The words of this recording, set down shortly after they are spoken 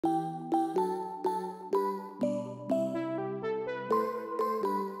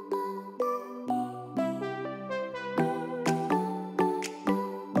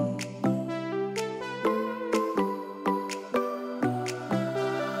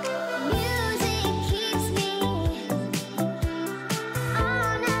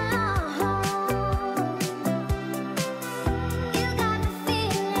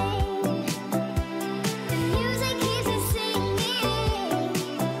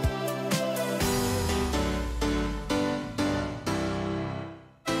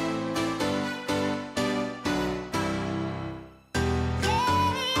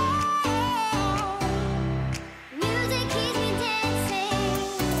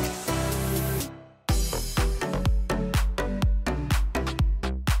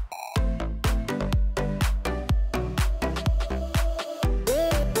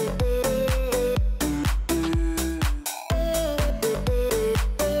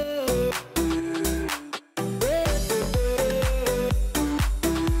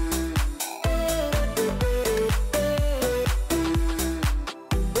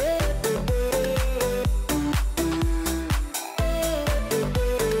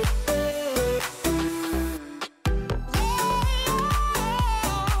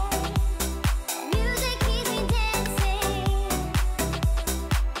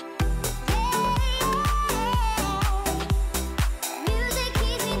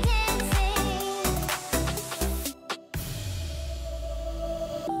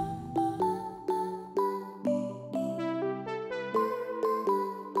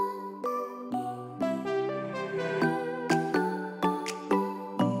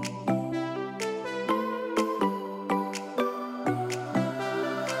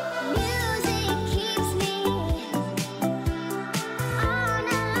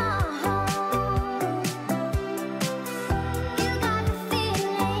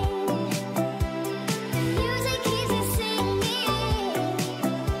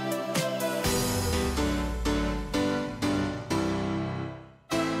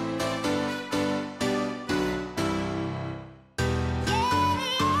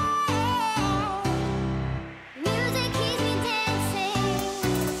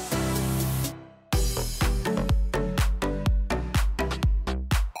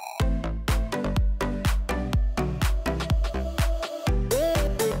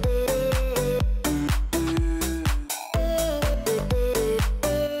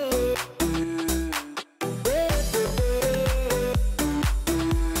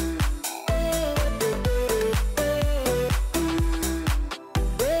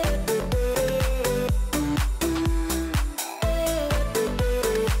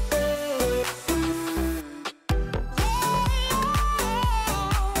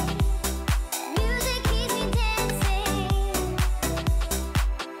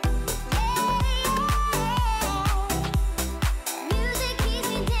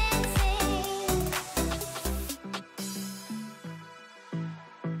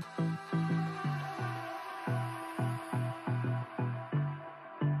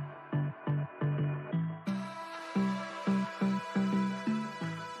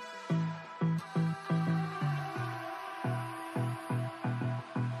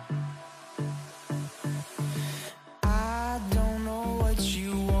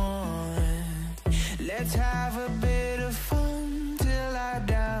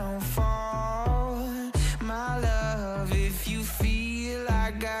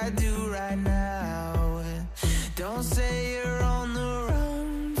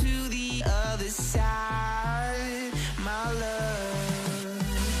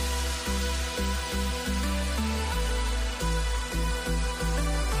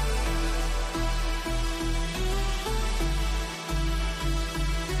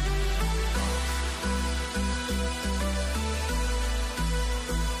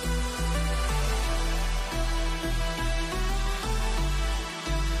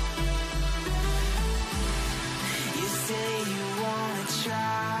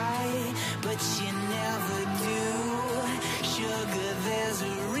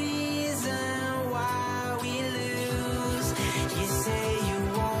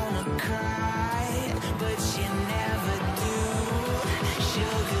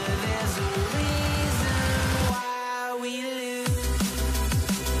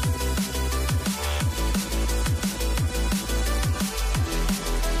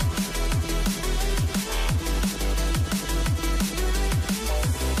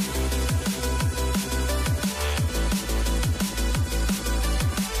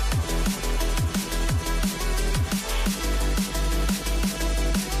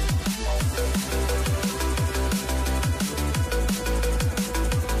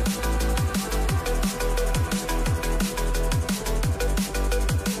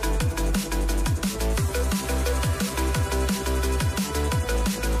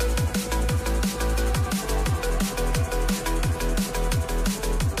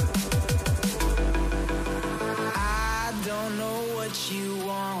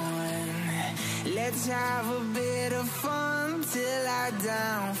have a bit of fun till I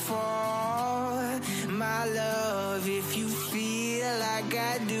downfall. My love, if you feel like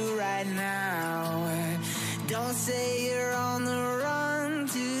I do right now, don't say you're on the run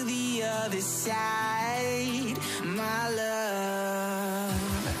to the other side. My love,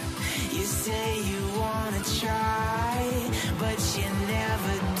 you say you wanna try, but you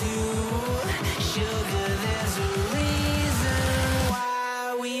never do. Sugar, there's a reason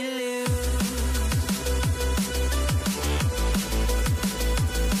why we lose.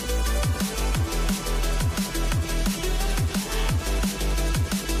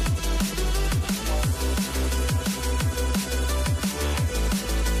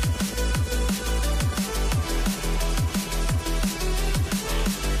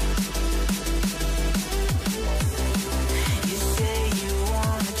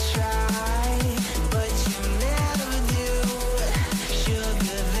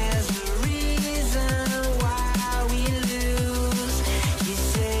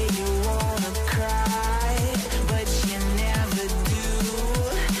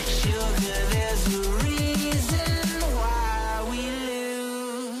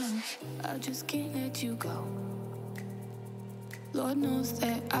 Lord knows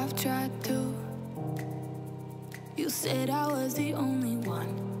that I've tried to. You said I was the only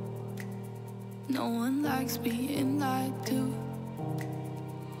one. No one likes being lied to.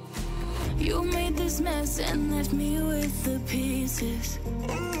 You made this mess and left me with the pieces.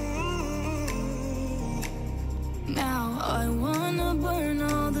 Now I wanna burn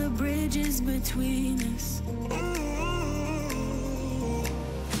all the bridges between us.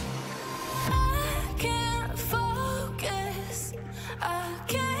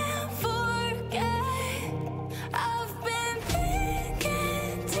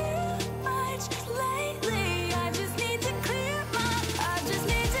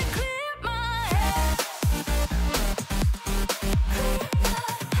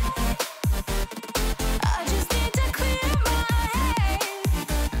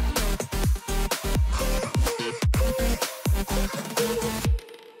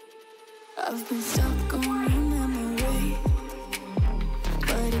 I've been stuck on your memory,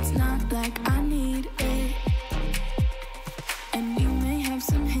 but it's not like I need it. And we may have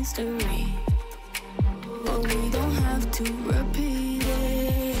some history, but we don't have to repeat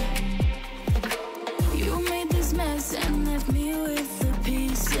it. You made this mess and left me with the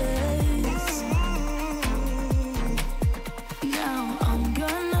pieces. Now I'm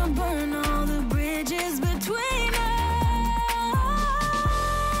gonna burn all the bridges between us.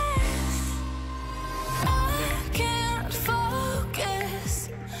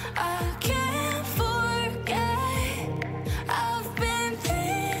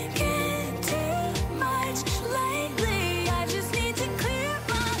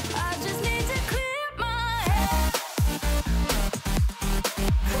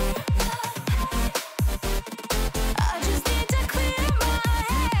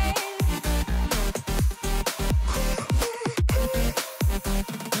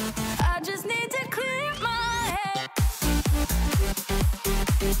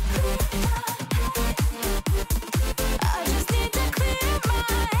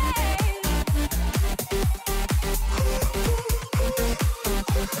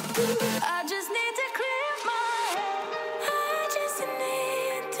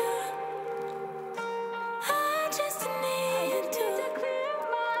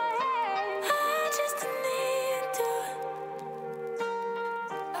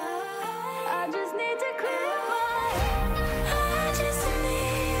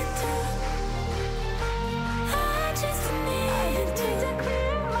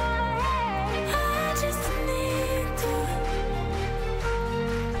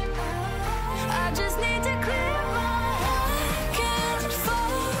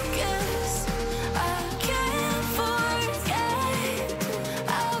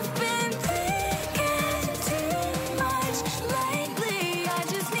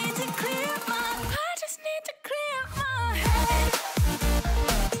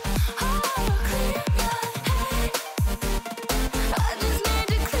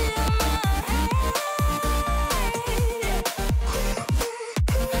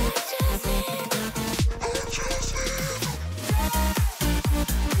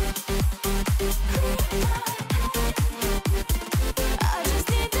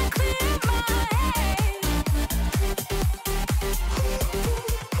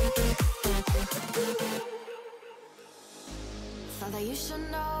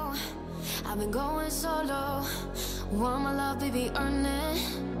 I've been going solo. Want my love, baby, earn it.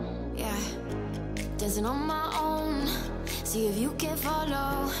 Yeah, dancing on my own. See if you can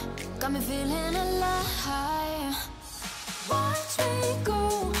follow. Got me feeling alive. Watch me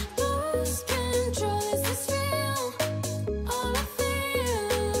go, lose control. Is this real? All I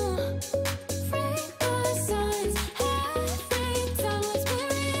feel. Break the signs every time. Let's be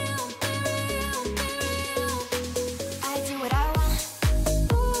real, be real, be real. I do what I want.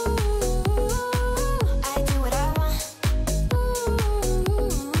 Ooh, I do what I want.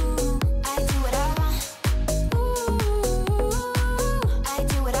 Ooh, I do what I want. Ooh, I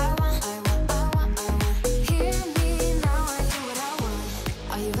do what I want. I want. Hear me now, I do what I want.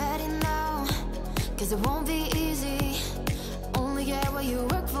 Are you ready now? 'Cause it won't be easy. Only get what you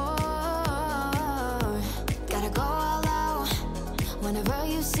work for. Gotta go all out. Whenever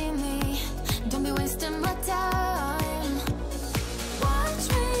you see me, don't be wasting my time. Watch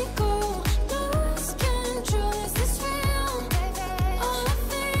me go, lose control. Is this real? All I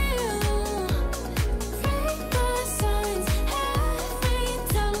feel. Break the signs every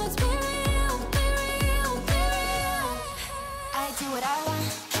time. Let's be real, be real, be real. I do what I want.